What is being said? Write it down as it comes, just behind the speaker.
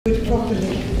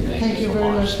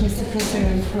much, Mr.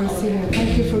 President, for receiving.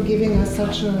 Thank you for giving us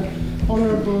such an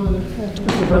honorable...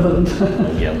 Mr. President,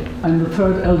 I'm the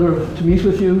third elder to meet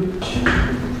with you.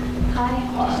 Hi.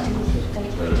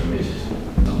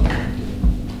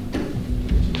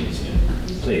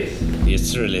 Please.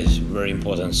 It's really a very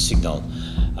important signal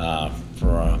of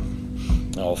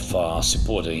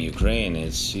supporting Ukraine.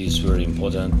 It's very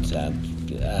important,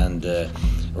 and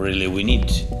really we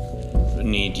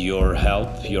need your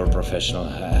help, your professional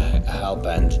help.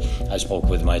 And I spoke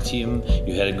with my team.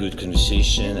 You had a good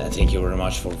conversation. I thank you very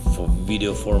much for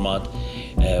video format,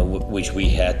 which we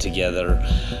had together.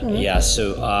 Mm-hmm. Yeah, so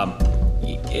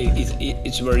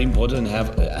it's very important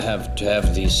to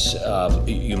have this.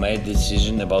 You made the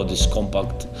decision about this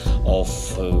compact of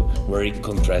very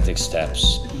concrete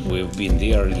steps. We've been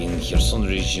there in Kherson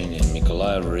region, in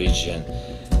Mykolaiv region,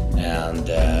 and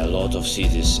a lot of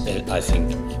cities. I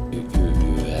think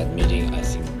you had meeting. I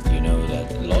think you know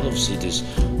that a lot of cities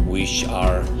which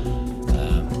are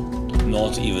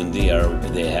not even there,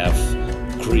 they have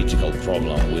critical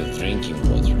problem with drinking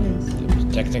water.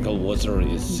 Technical water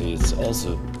is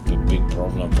also a big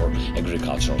problem for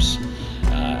agricultures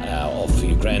of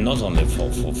Ukraine, not only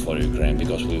for Ukraine,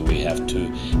 because we have to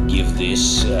give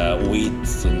this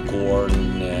wheat and corn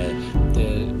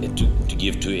to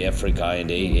give to Africa and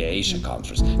Asia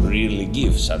countries. Really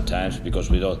give sometimes, because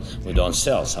we don't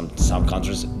sell. Some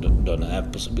countries don't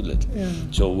have possibility.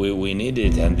 So we need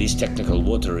it, and this technical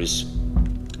water is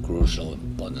crucial,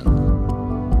 important.